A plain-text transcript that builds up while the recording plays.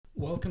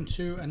Welcome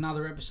to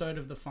another episode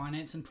of the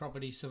Finance and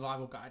Property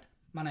Survival Guide.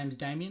 My name's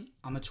Damien.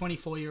 I'm a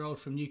 24-year-old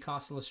from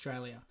Newcastle,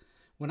 Australia.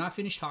 When I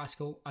finished high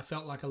school, I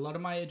felt like a lot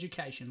of my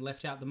education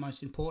left out the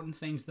most important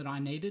things that I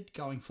needed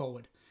going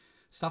forward.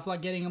 Stuff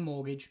like getting a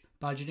mortgage,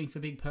 budgeting for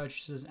big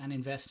purchases, and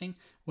investing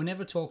were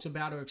never talked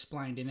about or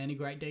explained in any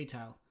great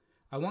detail.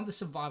 I want the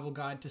Survival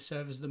Guide to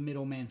serve as the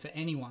middleman for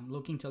anyone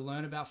looking to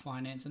learn about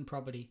finance and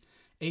property.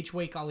 Each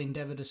week I'll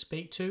endeavour to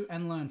speak to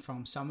and learn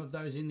from some of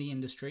those in the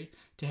industry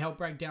to help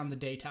break down the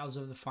details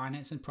of the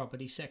finance and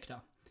property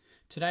sector.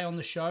 Today on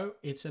the show,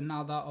 it's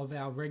another of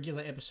our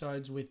regular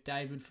episodes with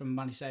David from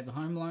Money Saver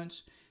Home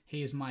Loans.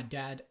 He is my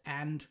dad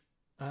and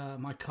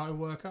my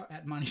co-worker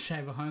at Money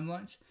Saver Home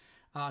Loans.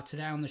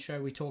 Today on the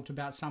show, we talked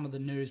about some of the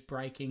news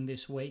breaking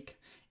this week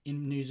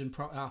in news and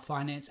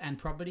finance and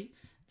property.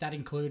 That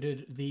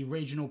included the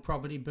regional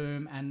property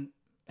boom and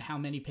how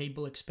many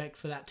people expect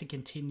for that to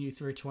continue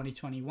through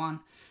 2021,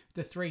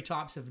 the 3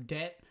 types of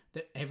debt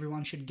that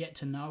everyone should get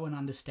to know and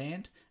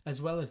understand,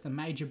 as well as the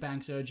major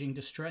banks urging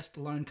distressed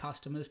loan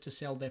customers to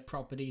sell their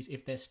properties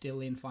if they're still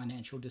in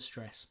financial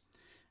distress.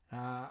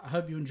 I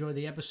hope you enjoy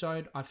the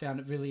episode. I found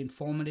it really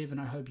informative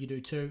and I hope you do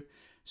too.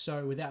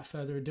 So without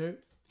further ado,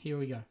 here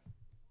we go.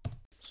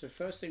 So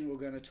first thing we're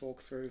going to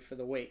talk through for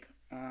the week,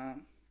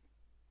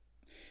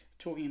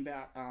 talking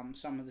about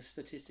some of the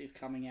statistics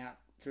coming out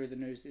through the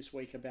news this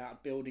week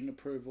about building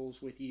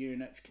approvals with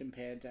units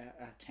compared to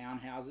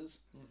townhouses.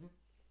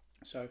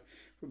 So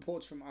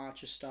reports from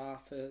Archer Star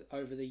for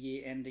over the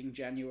year ending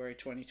January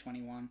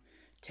 2021,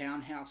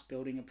 townhouse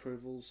building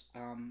approvals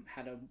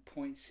had a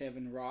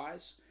 0.7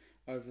 rise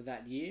over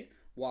that year,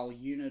 while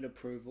unit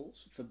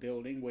approvals for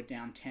building were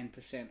down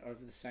 10%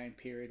 over the same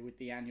period, with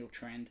the annual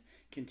trend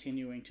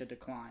continuing to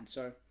decline.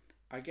 So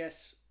I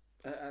guess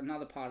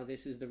another part of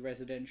this is the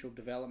residential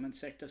development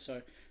sector.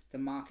 So the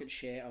market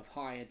share of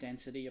higher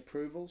density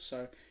approvals,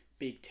 so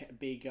big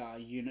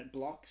unit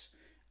blocks,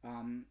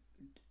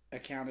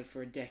 accounted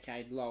for a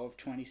decade low of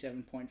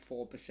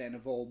 27.4%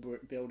 of all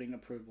building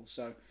approvals.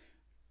 So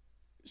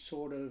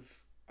sort of,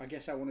 I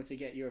guess I wanted to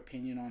get your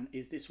opinion on,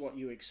 is this what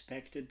you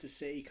expected to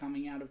see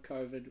coming out of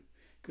COVID?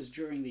 Because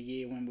during the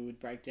year when we would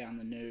break down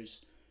the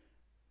news,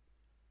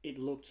 it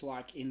looked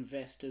like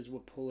investors were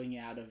pulling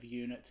out of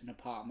units and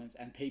apartments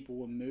and people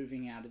were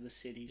moving out of the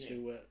cities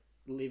who were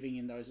living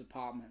in those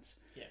apartments.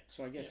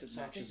 So I guess it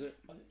matches it.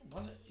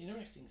 One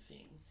interesting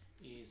thing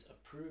is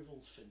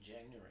approvals for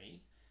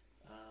January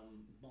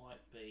might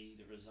be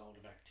the result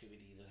of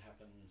activity that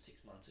happened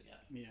 6 months ago.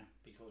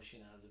 Because,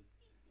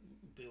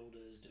 the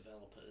builders,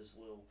 developers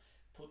will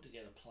put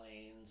together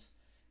plans,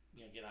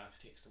 get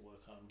architects to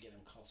work on them, get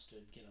them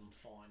costed, get them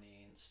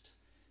financed,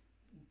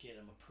 get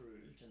them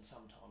approved, and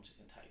sometimes it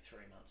can take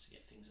 3 months to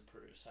get things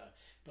approved. So,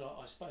 but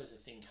I suppose the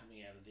thing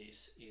coming out of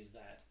this is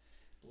that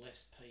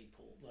less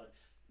people, like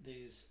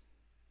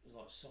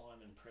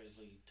Simon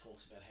Presley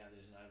talks about how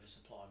there's an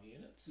oversupply of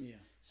units.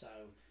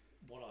 So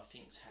what I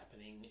think's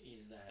happening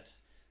is that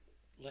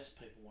less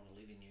people want to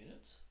live in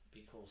units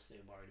because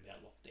they're worried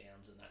about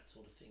lockdowns and that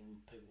sort of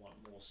thing. People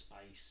want more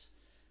space.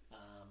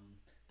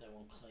 They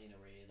want cleaner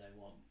air. They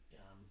want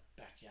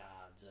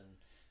backyards and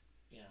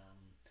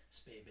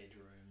spare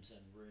bedrooms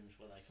and rooms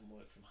where they can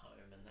work from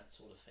home and that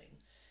sort of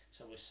thing.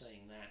 So we're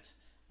seeing that,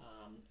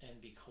 and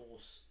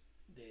because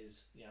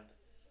there's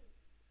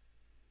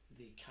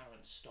the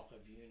current stock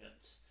of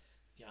units,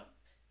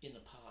 in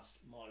the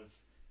past might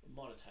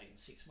have taken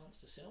 6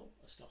 months to sell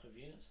a stock of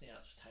units. Now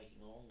it's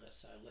taking longer,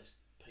 so less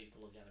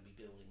people are going to be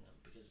building them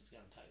because it's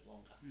going to take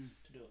longer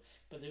to do it.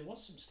 But there was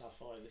some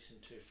stuff I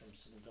listened to from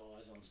some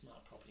guys on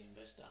Smart Property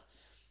Investor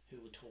who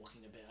were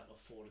talking about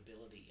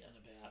affordability and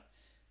about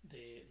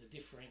the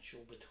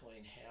differential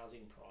between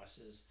housing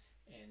prices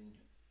and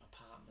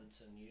apartments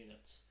and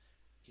units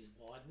is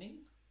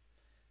widening,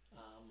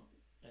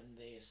 and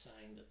they're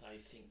saying that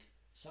they think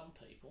some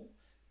people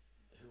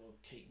who will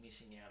keep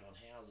missing out on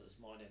houses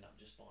might end up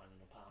just buying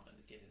an apartment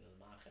to get into the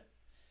market,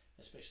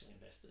 especially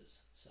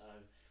investors. So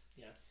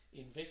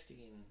investing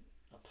in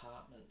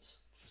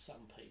apartments, for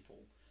some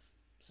people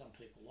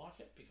like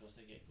it because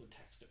they get good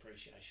tax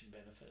depreciation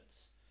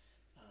benefits,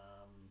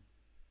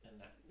 and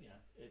that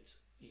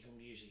it's, you can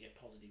usually get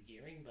positive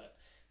gearing, but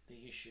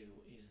the issue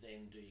is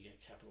then, do you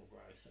get capital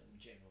growth? And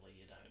generally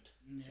you don't.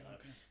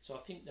 So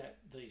I think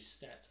that these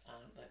stats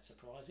aren't that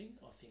surprising.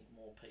 I think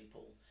what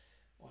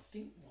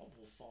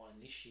we'll find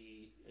this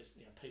year is,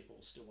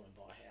 people still want to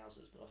buy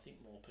houses, but I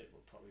think more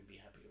people will probably be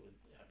happy to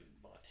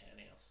buy a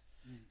townhouse.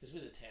 Because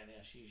with a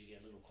townhouse you usually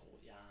get a little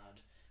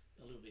courtyard,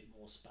 a little bit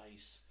more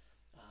space.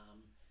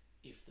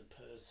 If the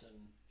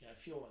person,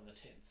 if you're on the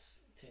 10th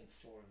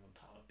floor of an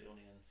apartment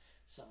building and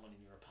someone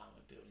in your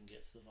apartment building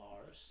gets the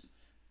virus,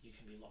 you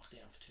can be locked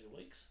down for 2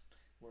 weeks.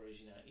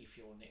 Whereas, if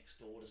you're next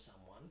door to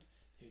someone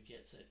who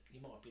gets it, you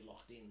might be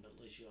locked in, but at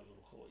least you got a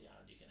little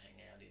courtyard you can hang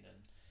out in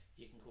and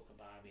you can cook a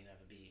barbie and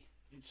have a beer.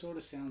 It sort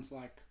of sounds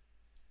like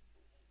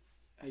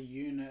a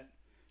unit,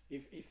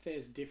 if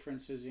there's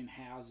differences in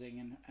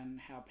housing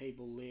and how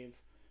people live,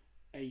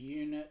 a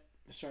unit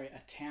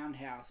a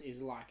townhouse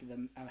is like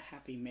a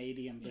happy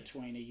medium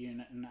between a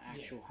unit and an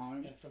actual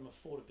home. And from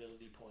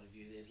affordability point of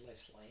view, there's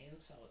less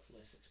land, so it's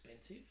less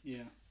expensive.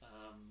 Yeah.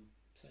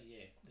 So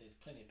there's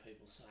plenty of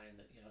people saying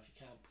that if you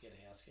can't get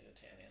a house, get a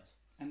townhouse.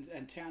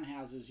 And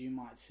townhouses, you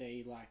might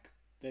see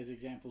there's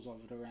examples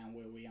of it around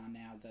where we are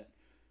now, that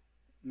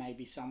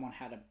maybe someone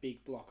had a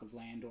big block of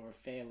land or a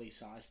fairly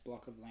sized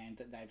block of land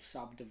that they've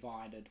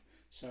subdivided,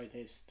 so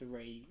there's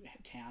 3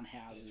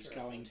 townhouses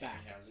going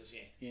back. Townhouses,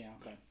 yeah.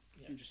 Okay.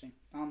 Yeah. Interesting.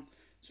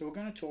 So we're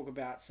going to talk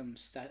about some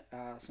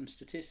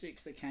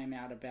statistics that came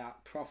out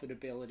about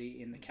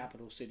profitability in the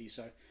capital city.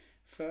 So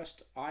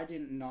first, I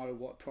didn't know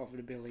what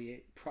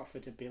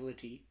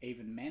profitability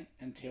even meant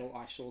until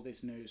I saw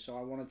this news. So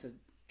I wanted to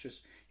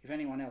just, if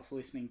anyone else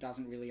listening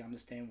doesn't really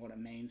understand what it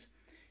means,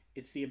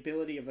 it's the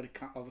ability of a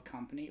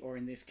company, or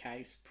in this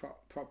case,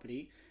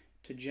 property,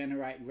 to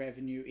generate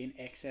revenue in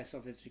excess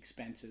of its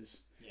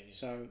expenses. Yeah.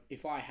 So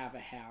if I have a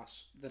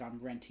house that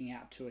I'm renting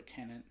out to a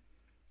tenant,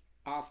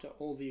 after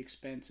all the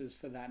expenses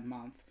for that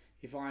month,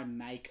 if I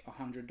make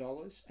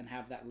 $100 and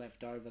have that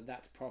left over,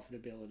 that's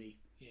profitability.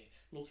 Yeah.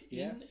 Look,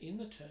 in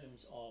the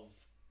terms of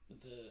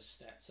the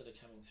stats that are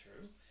coming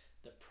through,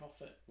 the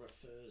profit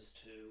refers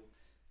to,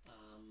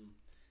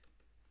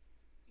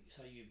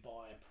 say you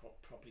buy a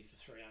property for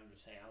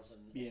 300,000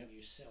 and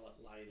you sell it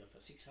later for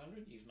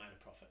 600, you've made a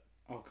profit.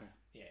 Okay.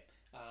 Yeah.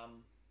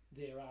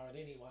 There are at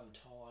any one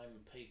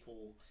time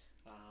people,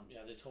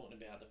 they're talking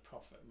about the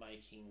profit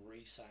making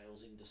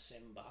resales in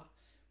December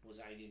was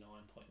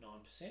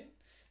 89.9%.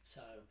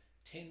 So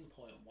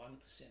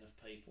 10.1% of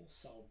people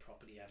sold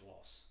property at a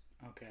loss.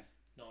 Okay.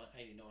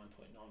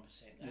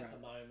 89.9%. At the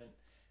moment,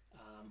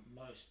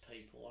 most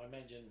people, I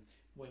imagine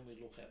when we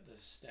look at the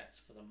stats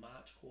for the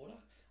March quarter,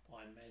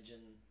 I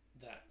imagine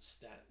that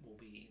stat will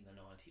be in the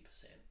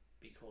 90%,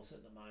 because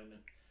at the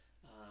moment,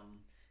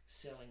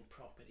 selling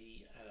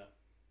property at a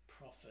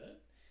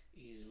profit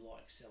is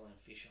like selling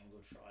fish on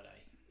Good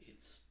Friday.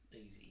 It's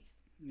easy.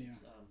 Yeah.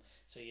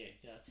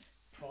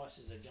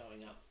 Prices are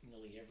going up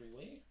nearly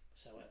everywhere.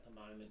 So at the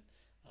moment,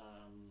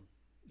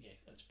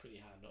 it's pretty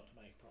hard not to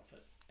make a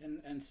profit.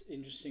 And it's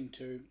interesting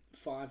too,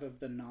 5 of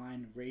the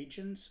 9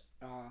 regions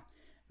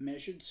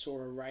measured saw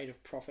a rate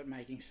of profit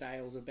making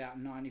sales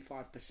about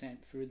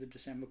 95% through the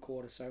December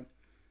quarter. So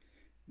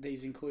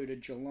these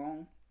included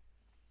Geelong,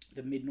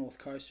 the mid-north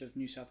coast of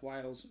New South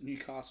Wales,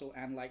 Newcastle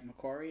and Lake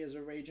Macquarie as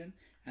a region,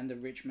 and the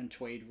Richmond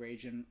Tweed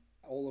region.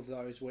 All of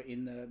those were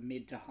in the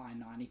mid to high 90%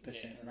 range.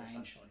 The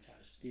Sunshine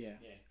Coast. Yeah.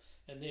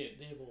 And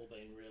they've all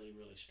been really,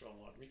 really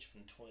strong. Like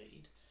Richmond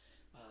Tweed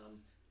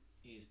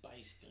is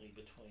basically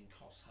between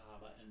Coffs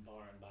Harbour and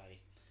Byron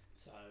Bay.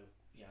 So,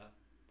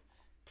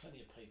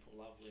 plenty of people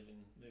love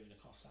moving to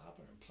Coffs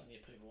Harbour, and plenty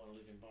of people want to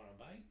live in Byron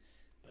Bay,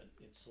 but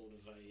it's sort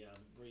of a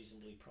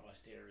reasonably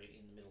priced area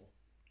in the middle.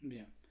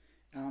 Yeah.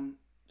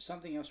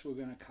 Something else we're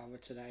going to cover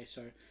today.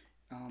 So,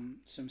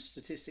 some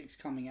statistics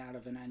coming out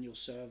of an annual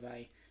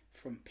survey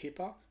from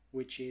PIPA,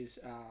 which is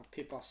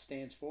PIPA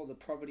stands for the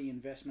Property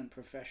Investment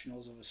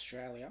Professionals of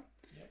Australia.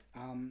 Yep.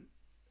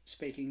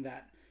 Speaking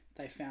that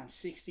they found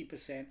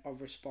 60%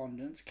 of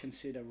respondents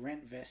consider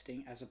rent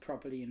vesting as a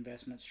property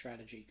investment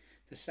strategy.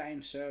 The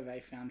same survey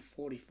found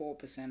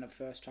 44% of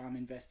first-time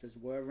investors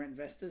were rent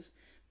vestors,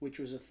 which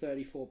was a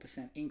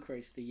 34%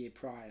 increase the year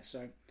prior.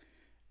 So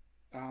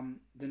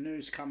the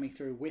news coming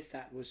through with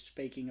that was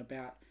speaking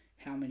about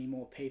how many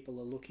more people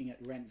are looking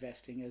at rent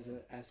vesting as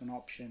an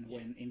option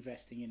when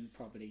investing in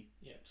property.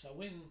 Yeah, so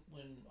when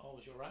I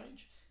was your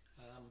age,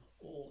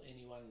 all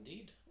anyone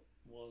did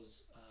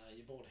was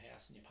you bought a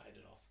house and you paid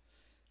it off.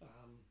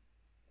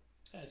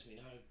 As we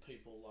know,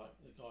 people like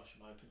the guys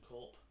from Open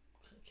Corp,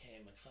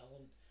 Cam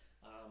McClellan,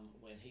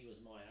 when he was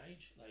my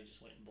age, they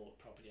just went and bought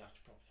property after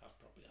property after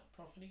property after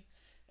property,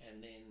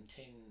 and then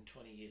 10,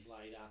 20 years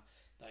later,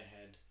 they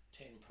had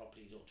 10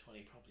 properties or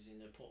 20 properties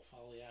in their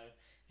portfolio,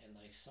 and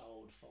they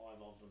sold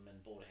 5 of them and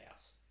bought a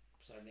house.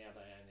 So now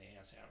they own their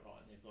house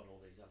outright, and they've got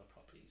all these other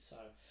properties. So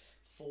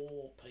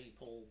for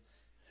people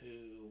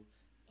who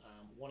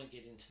want to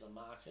get into the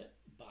market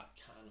but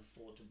can't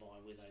afford to buy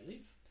where they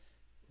live,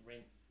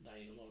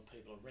 a lot of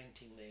people are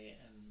renting there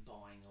and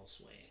buying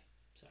elsewhere.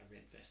 So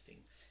rent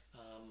vesting.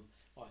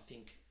 I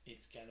think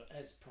it's going to,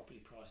 as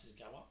property prices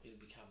go up, it'll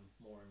become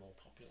more and more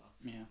popular.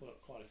 Yeah. We've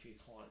got quite a few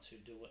clients who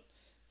do it.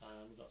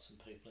 We've got some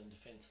people in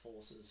Defence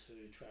Forces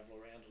who travel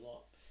around a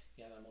lot.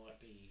 They might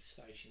be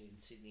stationed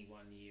in Sydney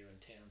one year and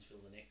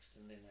Townsville the next,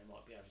 and then they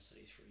might be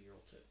overseas for a year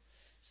or two.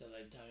 So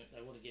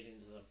they want to get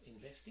into the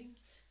investing,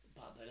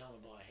 but they don't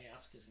want to buy a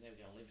house because they're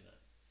never going to live in it.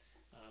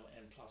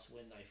 And plus,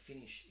 when they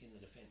finish in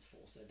the Defence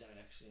Force, they don't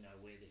actually know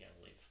where they're going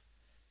to live.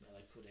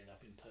 They could end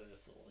up in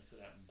Perth, or they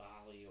could end up in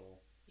Bali or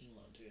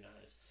England, who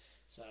knows.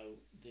 So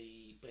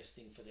the best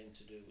thing for them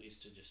to do is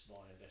to just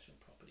buy an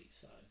investment property.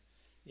 So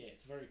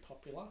it's very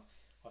popular.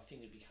 I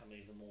think it'll become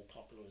even more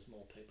popular as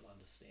more people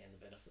understand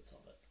the benefits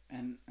of it.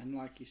 And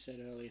like you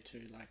said earlier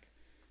too, like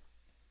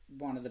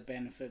one of the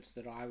benefits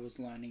that I was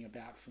learning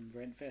about from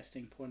rent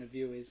vesting point of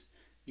view is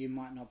you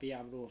might not be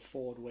able to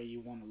afford where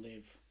you want to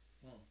live.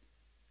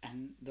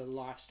 and the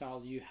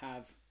lifestyle you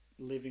have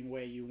living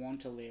where you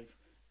want to live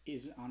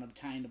is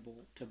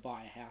unobtainable to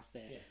buy a house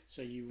there. Yeah.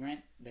 So you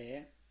rent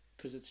there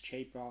because it's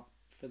cheaper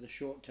for the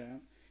short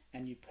term,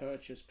 and you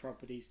purchase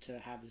properties to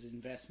have as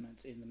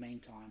investments in the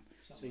meantime.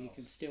 So you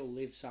can still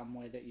live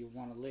somewhere that you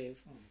want to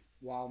live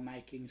while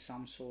making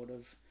some sort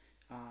of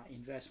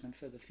investment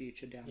for the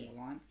future down the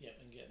line. Yeah,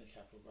 and getting the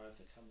capital growth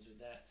that comes with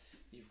that.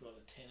 You've got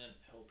a tenant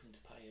helping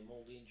to pay your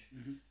mortgage.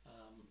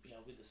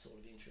 With the sort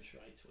of interest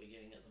rates we're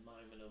getting at the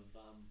moment of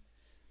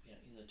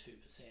in the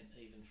 2%,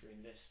 even for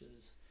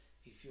investors.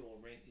 If your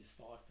rent is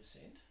 5%,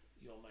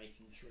 you're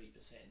making 3%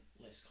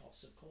 less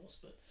costs, of course.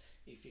 But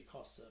if your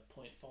costs are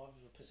 0.5%,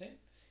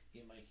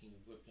 you're making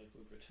a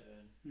good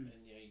return,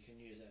 and you can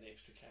use that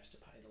extra cash to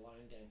pay the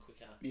loan down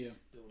quicker,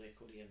 build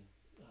equity, and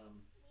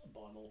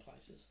buy more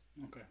places.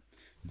 Okay.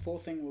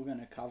 Fourth thing we're going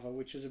to cover,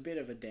 which is a bit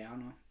of a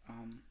downer.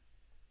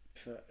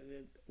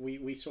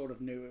 We sort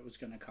of knew it was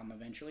going to come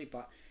eventually,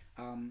 but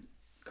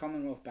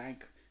Commonwealth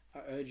Bank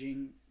are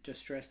urging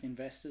distressed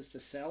investors to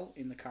sell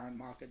in the current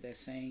market they're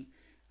seeing.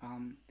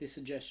 This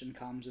suggestion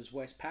comes as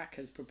Westpac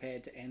has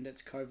prepared to end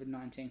its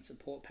COVID-19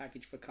 support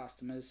package for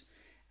customers,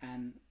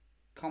 and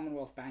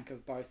Commonwealth Bank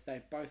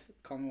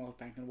Commonwealth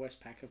Bank and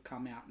Westpac have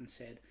come out and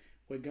said,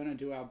 we're going to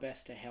do our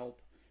best to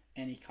help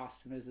any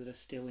customers that are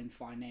still in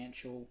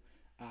financial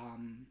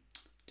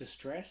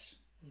distress,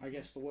 I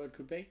guess the word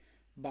could be,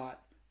 but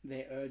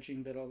they're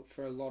urging that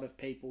for a lot of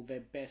people,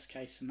 their best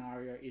case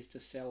scenario is to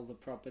sell the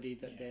property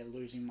that they're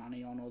losing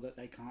money on or that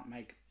they can't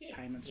make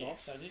payments off.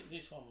 So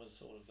this one was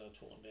sort of, they were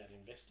talking about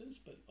investors,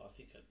 but I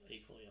think it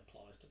equally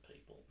applies to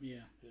people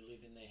who live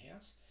in their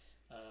house.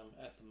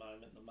 At the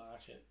moment, the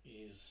market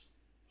is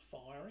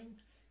firing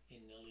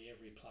in nearly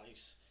every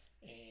place,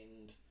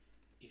 and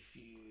if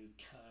you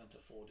can't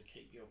afford to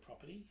keep your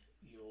property,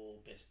 your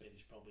best bet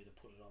is probably to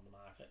put it on the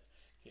market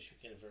because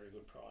you'll get a very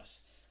good price.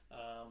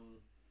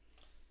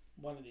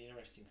 One of the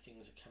interesting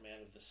things that come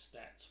out of the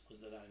stats was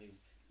that only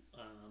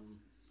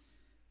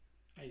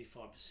 85%,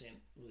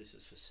 well, this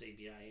is for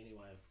CBA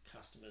anyway, of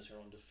customers who are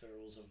on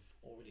deferrals have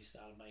already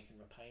started making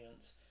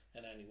repayments,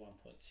 and only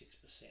 1.6%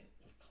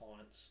 of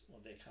clients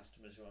or their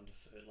customers who are on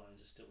deferred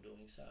loans are still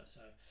doing so.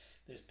 So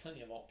there's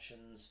plenty of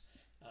options.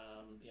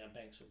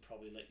 Banks will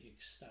probably let you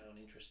stay on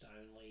interest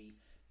only.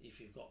 If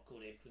you've got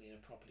good equity in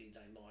a property,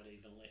 they might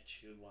even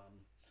let you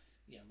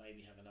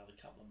maybe have another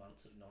couple of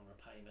months of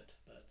non-repayment.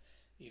 But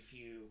if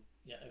you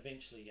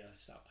eventually you're going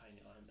to start paying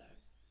your loan back.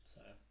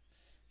 So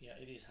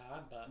it is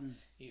hard, but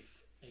if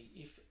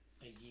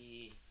a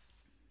year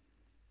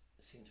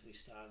since we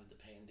started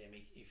the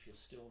pandemic, if you're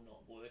still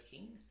not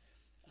working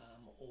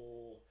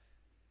or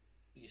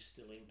you're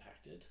still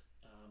impacted,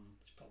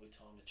 it's probably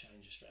time to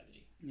change your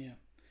strategy.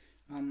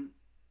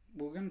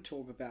 We're going to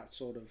talk about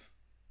sort of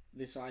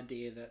this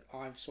idea that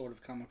I've sort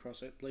of come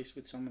across, at least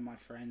with some of my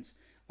friends,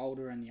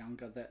 older and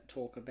younger, that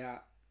talk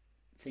about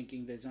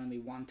thinking there's only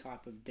one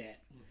type of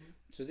debt.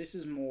 So this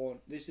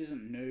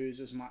isn't news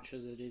as much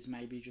as it is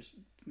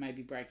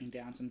maybe breaking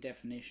down some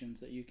definitions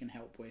that you can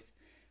help with,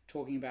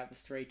 talking about the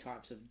three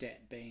types of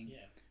debt being.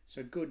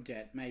 So good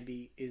debt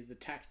maybe is the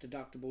tax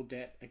deductible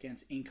debt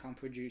against income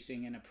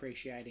producing and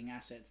appreciating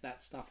assets.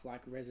 That's stuff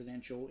like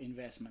residential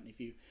investment. If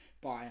you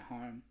buy a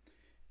home,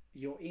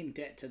 you're in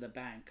debt to the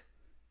bank,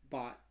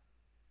 but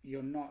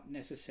you're not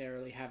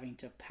necessarily having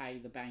to pay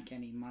the bank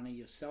any money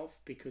yourself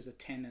because a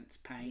tenant's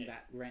paying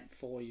that rent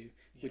for you,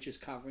 which is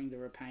covering the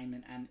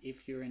repayment. And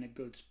if you're in a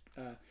good,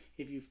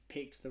 if you've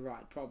picked the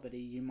right property,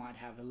 you might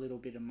have a little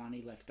bit of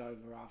money left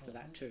over after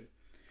that too.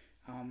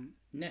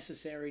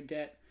 Necessary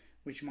debt,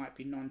 which might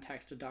be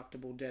non-tax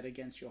deductible debt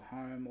against your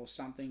home or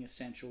something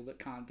essential that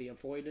can't be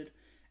avoided.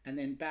 And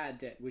then bad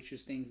debt, which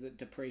is things that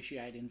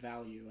depreciate in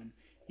value. And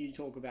you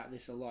talk about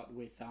this a lot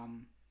with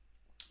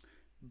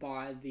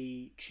buy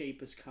the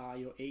cheapest car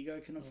your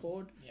ego can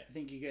afford. I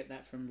think you get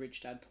that from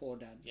Rich Dad, Poor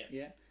Dad.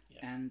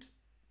 And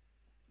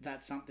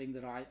that's something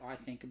that I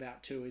think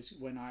about too, is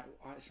when I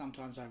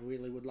sometimes I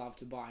really would love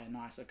to buy a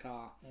nicer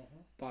car,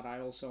 but I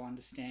also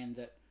understand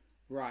that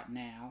right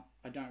now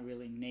I don't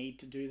really need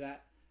to do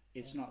that.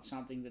 It's not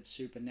something that's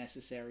super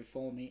necessary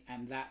for me,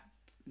 and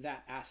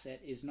that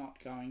asset is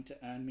not going to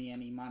earn me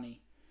any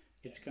money.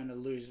 It's going to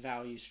lose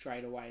value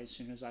straight away as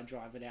soon as I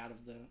drive it out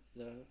of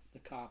the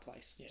car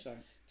place.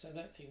 So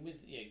that thing with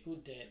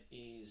good debt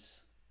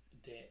is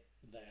debt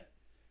that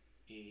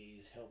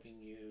is helping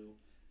you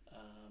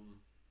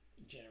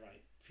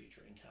generate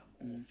future income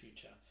or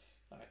future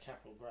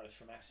capital growth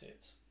from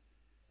assets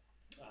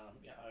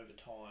over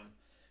time.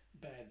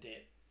 Bad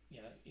debt,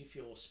 if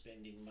you're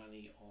spending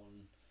money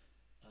on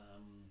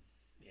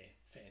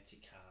fancy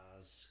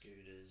cars,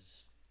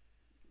 scooters,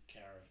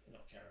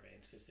 not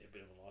caravans because they're a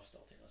bit of a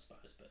lifestyle thing I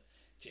suppose, but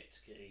jet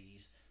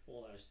skis,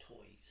 all those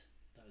toys,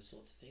 those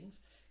sorts of things,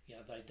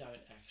 they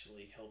don't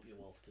actually help your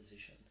wealth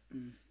position.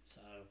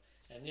 So,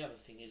 and the other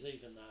thing is,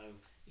 even though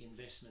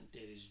investment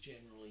debt is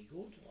generally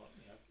good, like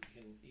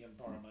you can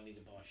borrow money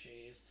to buy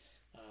shares,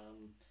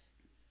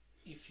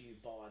 if you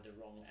buy the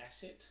wrong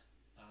asset,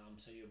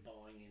 so you're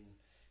buying in,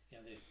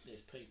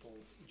 there's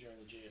people during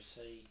the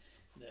GFC,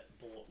 that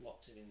bought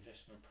lots of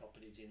investment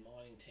properties in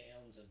mining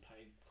towns and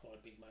paid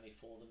quite big money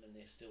for them, and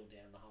they're still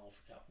down the hole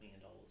for a couple $1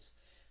 million.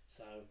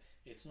 So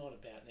it's not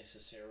about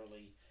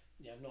necessarily,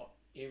 not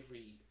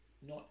every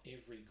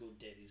good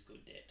debt is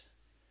good debt,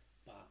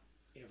 but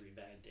every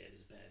bad debt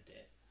is bad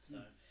debt.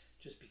 So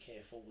just be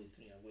careful with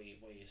where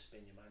you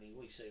spend your money.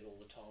 We see it all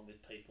the time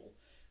with people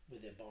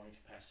with their borrowing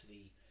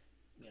capacity.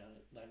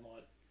 They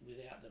might,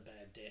 without the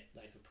bad debt,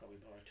 they could probably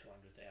borrow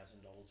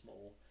 $200,000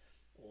 more,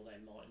 or they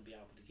mightn't be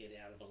able to get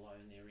out of a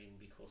loan they're in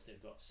because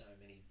they've got so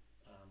many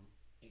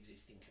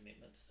existing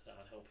commitments that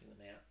aren't helping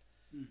them out.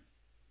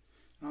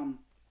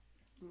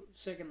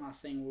 Second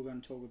last thing we're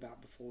going to talk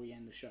about before we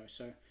end the show.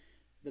 So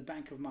the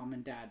bank of mum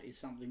and dad is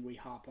something we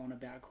harp on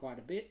about quite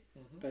a bit,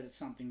 but it's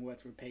something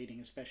worth repeating,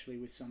 especially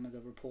with some of the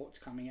reports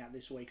coming out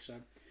this week. So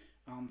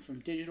from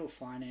Digital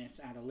Finance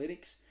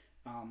Analytics,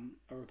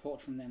 a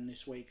report from them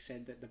this week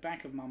said that the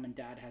bank of mum and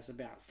dad has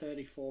about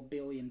 $34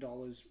 billion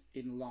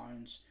in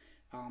loans,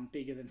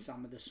 bigger than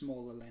some of the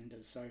smaller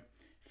lenders. So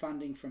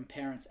funding from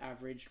parents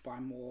averaged by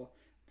more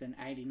than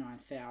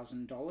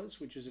 $89,000,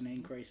 which is an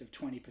increase of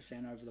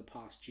 20% over the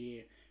past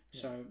year.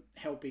 Yeah. So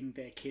helping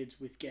their kids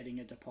with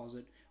getting a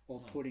deposit or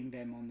putting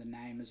them on the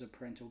name as a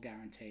parental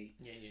guarantee.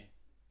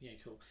 Yeah,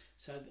 cool.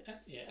 So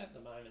at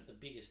the moment, the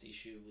biggest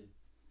issue with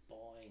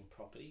buying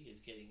property is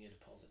getting your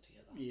deposit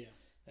together. Yeah,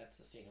 that's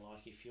the thing.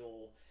 Like if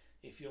you're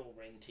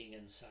renting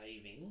and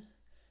saving,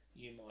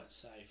 you might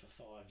save for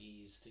 5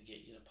 years to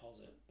get your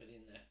deposit, but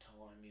in that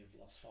time you've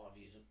lost 5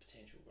 years of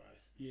potential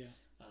growth. Yeah.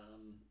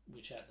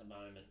 Which at the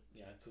moment,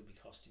 could be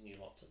costing you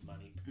lots of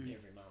money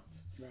every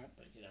month. Right.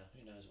 But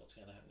who knows what's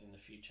going to happen in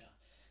the future.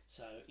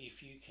 So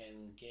if you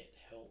can get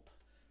help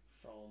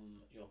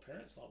from your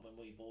parents, like when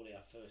we bought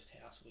our first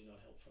house, we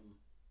got help from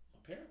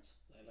my parents.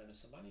 They lent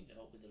us some money to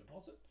help with the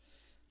deposit.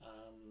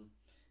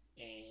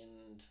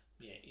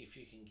 If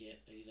you can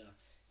get either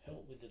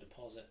help with the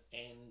deposit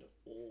and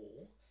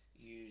or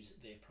use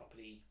their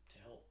property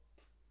to help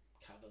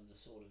cover the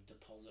sort of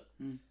deposit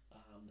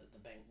that the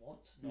bank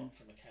wants, not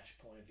from a cash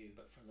point of view,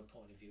 but from the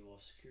point of view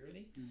of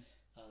security.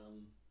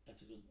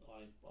 That's a good.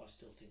 I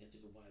still think it's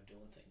a good way of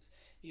doing things.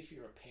 If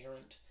you're a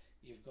parent,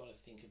 you've got to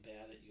think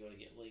about it. You've got to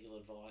get legal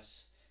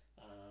advice.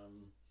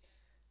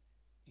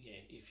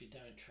 If you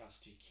don't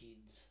trust your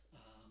kids,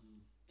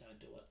 don't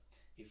do it.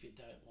 If you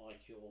don't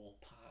like your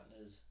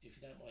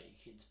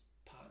kids'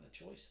 partner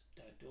choice,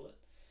 don't do it.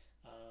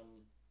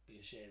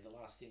 Because the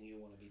last thing you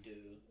want to be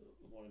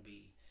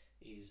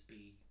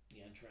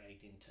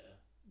dragged into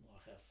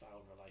like a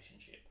failed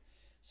relationship.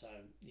 So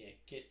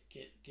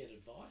get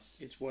advice.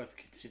 It's worth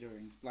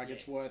considering.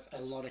 It's worth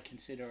a lot of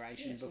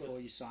consideration before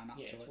you sign up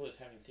to it. It's worth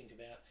having to think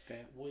about.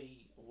 Fair.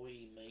 We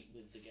meet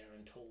with the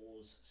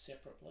guarantors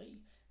separately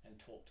and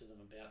talk to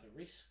them about the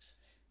risks,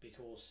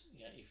 because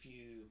if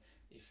your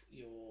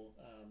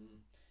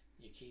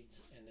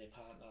kids and their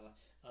partner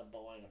are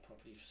buying a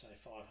property for say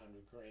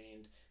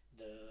 $500,000,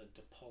 the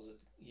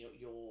deposit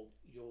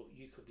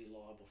you could be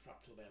liable for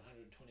up to about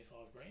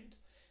 $125,000.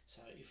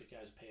 So if it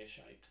goes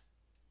pear-shaped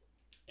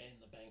and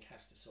the bank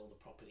has to sell the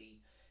property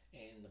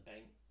and the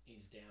bank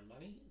is down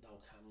money,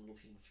 they'll come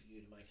looking for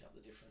you to make up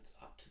the difference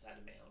up to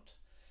that amount.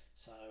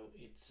 So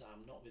it's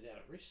not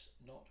without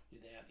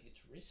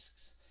its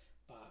risks,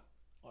 but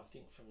I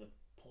think from the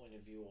point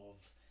of view of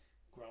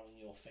growing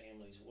your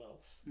family's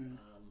wealth,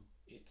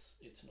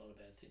 it's not a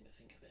bad thing to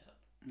think about.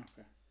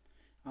 Okay.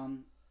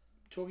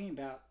 Talking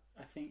about,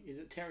 I think, is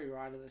it Terry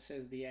Ryder that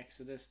says the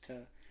exodus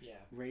to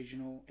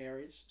regional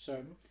areas?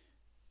 So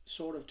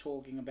sort of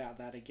talking about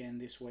that again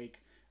this week.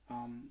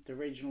 The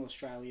regional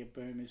Australia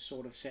boom is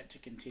sort of set to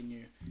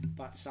continue,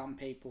 but some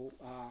people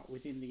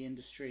within the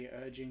industry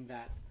are urging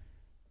that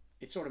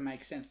it sort of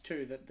makes sense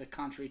too that the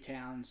country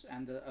towns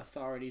and the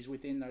authorities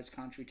within those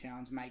country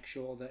towns make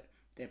sure that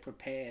they're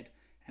prepared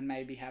and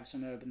maybe have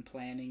some urban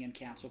planning and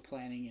council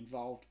planning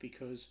involved,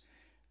 because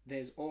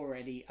there's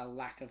already a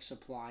lack of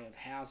supply of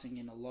housing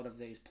in a lot of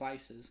these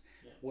places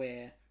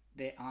where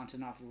there aren't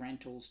enough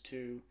rentals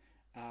to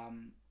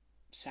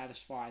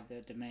satisfy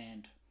the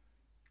demand.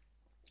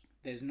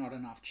 There's not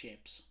enough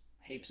chips,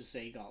 heaps of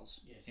seagulls.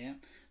 Yes. Yeah.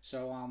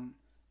 So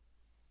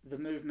the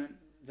movement,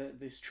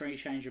 this tree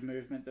changer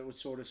movement that was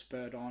sort of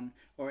spurred on,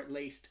 or at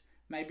least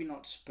maybe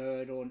not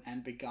spurred on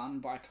and begun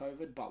by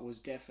COVID, but was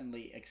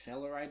definitely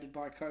accelerated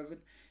by COVID,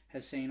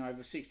 has seen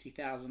over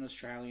 60,000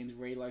 Australians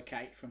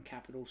relocate from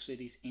capital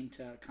cities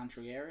into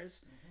country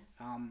areas.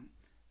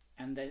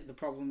 And the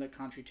problem that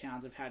country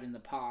towns have had in the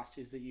past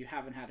is that you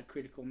haven't had a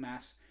critical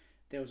mass.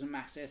 There was a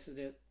mass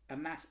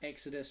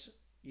exodus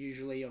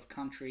usually of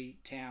country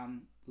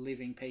town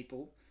living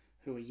people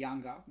who are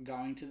younger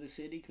going to the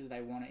city because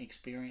they want to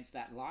experience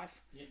that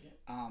life.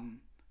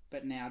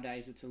 But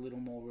nowadays it's a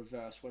little more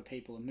reverse, where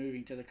people are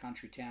moving to the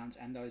country towns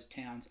and those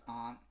towns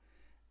aren't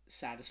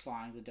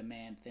satisfying the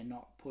demand. They're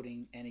not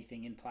putting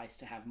anything in place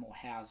to have more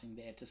housing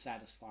there to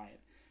satisfy it.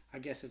 I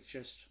guess it's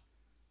just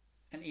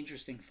an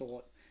interesting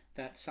thought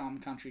that some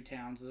country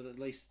towns that at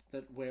least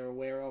that we're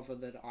aware of or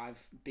that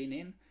I've been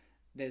in,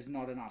 there's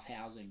not enough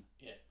housing.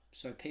 Yeah.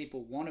 So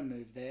people want to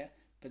move there,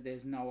 but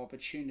there's no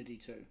opportunity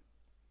to.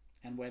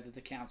 And whether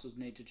the councils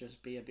need to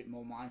just be a bit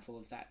more mindful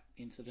of that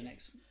into the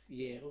next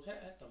year. Yeah, look,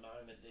 at the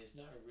moment, there's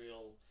no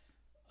real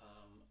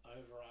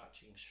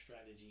overarching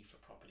strategy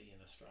for property in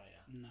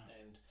Australia. No.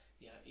 And,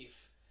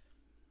 if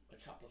a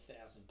couple of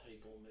thousand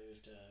people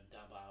move to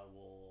Dubbo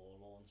or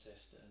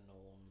Launceston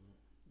or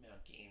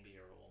Mount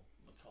Gambier or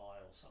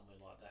Mackay or somewhere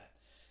like that,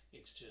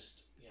 it's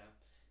just,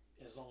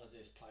 as long as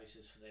there's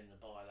places for them to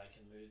buy, they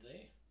can move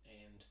there.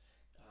 And,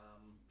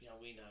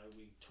 we know,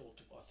 we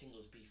talked about, I think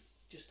it was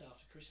just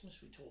after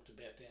Christmas, we talked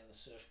about down the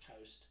surf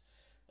coast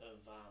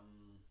of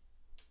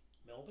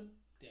Melbourne,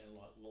 down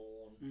like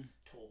Lorne,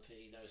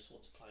 Torquay, those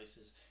sorts of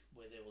places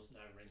where there was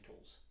no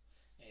rentals,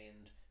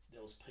 and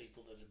there was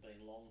people that had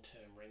been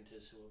long-term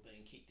renters who were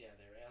being kicked out of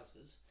their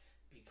houses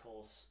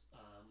because,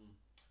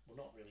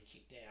 not really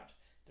kicked out,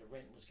 the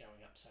rent was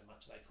going up so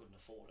much they couldn't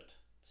afford it,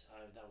 so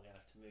they were going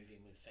to have to move in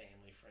with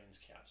family, friends,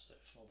 couch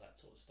surf and all that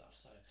sort of stuff.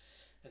 So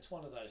it's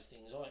one of those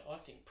things. I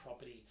think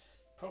property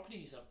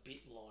is a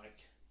bit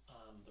like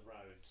the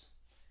roads.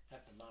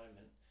 At the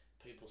moment,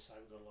 people say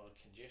we've got a lot of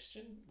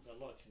congestion. We've got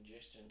a lot of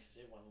congestion because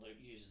everyone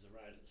uses the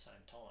road at the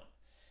same time.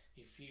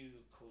 If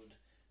you could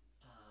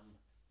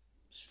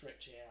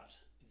stretch out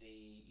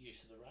the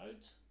use of the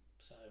roads,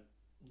 so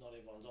not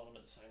everyone's on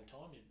them at the same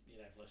time,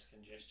 you'd have less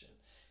congestion.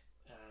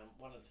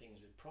 One of the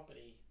things with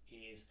property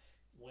is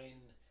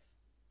when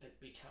it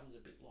becomes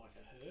a bit like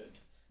a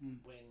herd,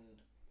 when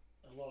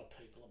a lot of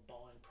people are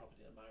buying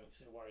property at the moment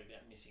because they're worried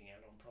about missing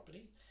out on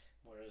property,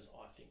 whereas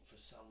I think for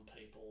some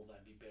people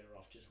they'd be better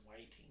off just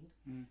waiting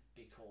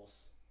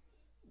because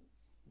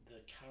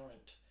the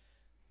current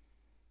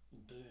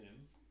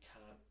boom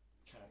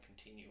can't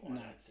continue. I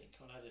don't think.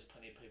 I know there's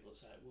plenty of people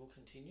that say it will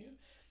continue.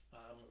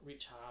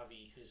 Rich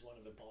Harvey, who's one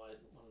of the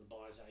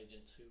buyers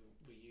agents who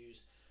we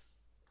use,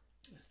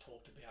 has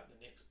talked about the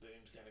next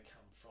boom's going to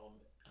come from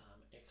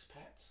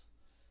expats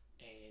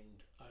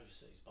and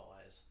overseas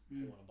buyers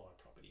who want to buy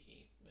property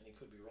here. And he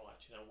could be right.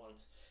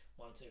 Once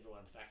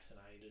everyone's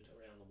vaccinated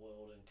around the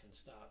world and can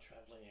start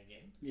travelling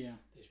again,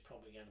 there's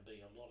probably going to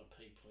be a lot of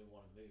people who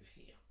want to move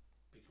here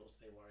because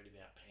they're worried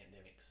about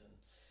pandemics and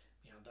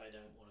they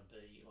don't want to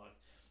be like.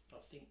 I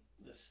think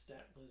the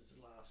stat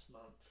was last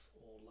month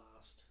or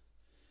last.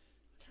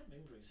 I can't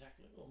remember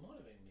exactly. Well, it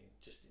might have been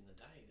just in the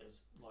day. There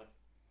was like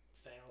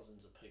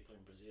thousands of people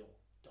in Brazil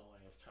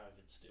dying of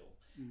COVID still.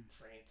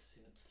 France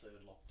in its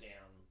third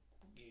lockdown.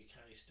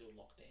 UK still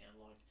locked down.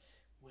 Like,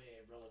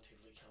 we're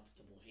relatively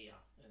comfortable here,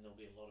 and there'll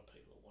be a lot of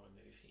people that want to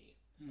move here.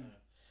 So,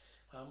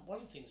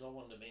 one of the things I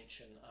wanted to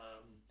mention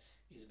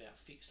is about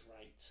fixed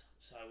rates.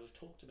 So we've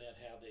talked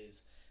about how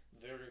there's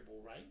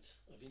variable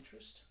rates of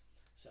interest,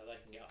 so they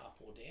can go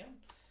up or down,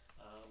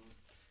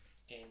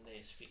 and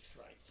there's fixed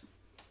rates.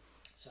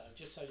 So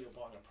just so you're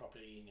buying a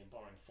property and you're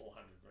borrowing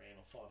 400 grand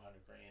or 500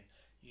 grand,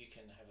 you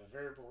can have a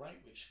variable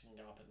rate which can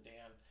go up and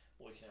down,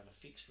 or you can have a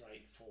fixed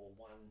rate for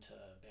 1 to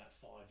about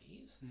 5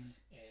 years.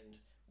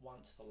 And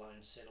once the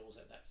loan settles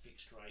at that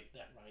fixed rate,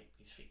 that rate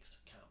is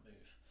fixed, can't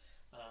move.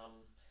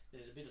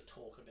 There's a bit of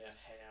talk about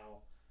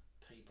how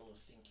people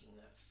are thinking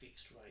that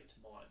fixed rates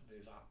might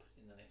move up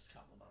in the next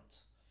couple of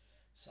months.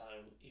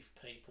 So if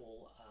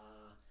people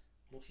are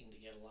looking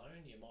to get a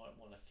loan, you might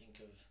want to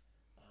think of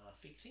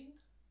fixing,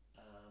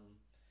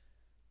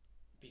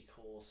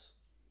 because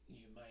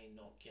you may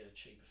not get a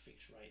cheaper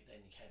fixed rate than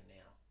you can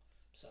now.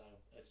 So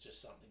it's just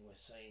something we're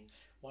seeing.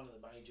 One of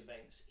the major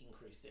banks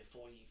increased their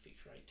 4-year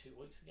fixed rate 2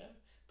 weeks ago,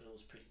 but it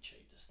was pretty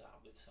cheap to start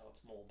with, so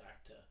it's more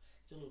back to,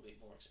 it's a little bit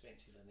more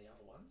expensive than the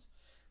other ones.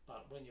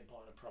 But when you're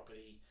buying a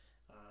property,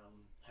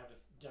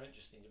 don't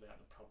just think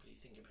about the property,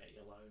 think about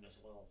your loan as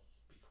well,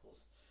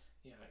 because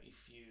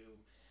if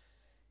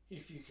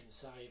you can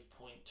save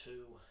 0.2%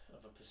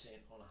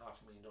 on a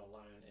 $500,000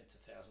 loan, it's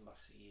 $1,000 a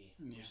year,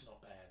 which is not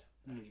bad.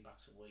 $80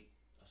 a week,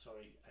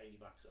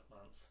 $80 a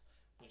month,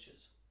 which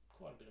is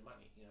quite a bit of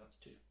money. It's 1.5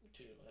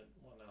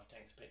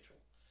 tanks of petrol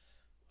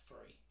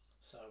free.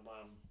 So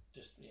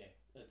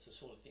it's the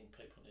sort of thing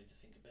people need to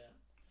think about.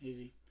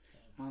 Easy.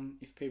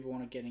 If people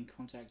want to get in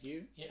contact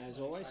you,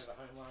 as always. Saver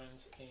Home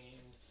Loans,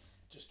 and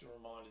just a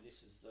reminder,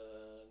 this is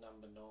the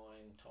number 9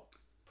 top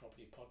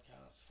property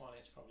podcast,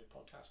 finance property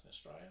podcast in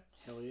Australia.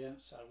 Hell yeah.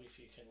 So if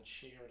you can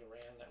share it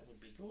around, that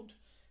would be good,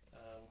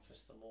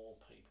 because the more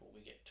people we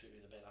get to,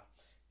 the better.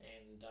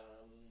 And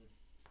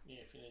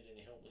if you need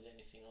any help with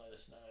anything, let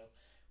us know.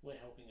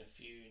 We're helping a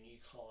few new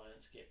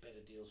clients get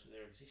better deals with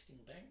their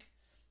existing bank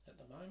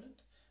at the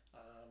moment,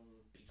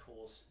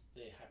 because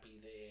they're happy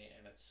there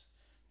and there's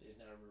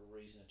no real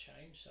reason to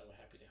change, so we're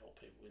happy to help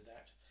people with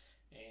that.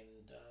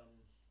 And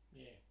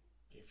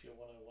if you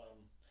want to,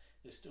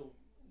 there's still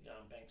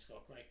banks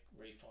got great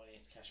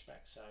refinance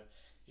cashback, so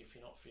if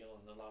you're not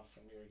feeling the love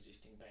from your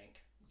existing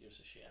bank, give us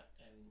a shout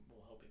and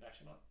we'll help you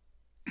bash them up.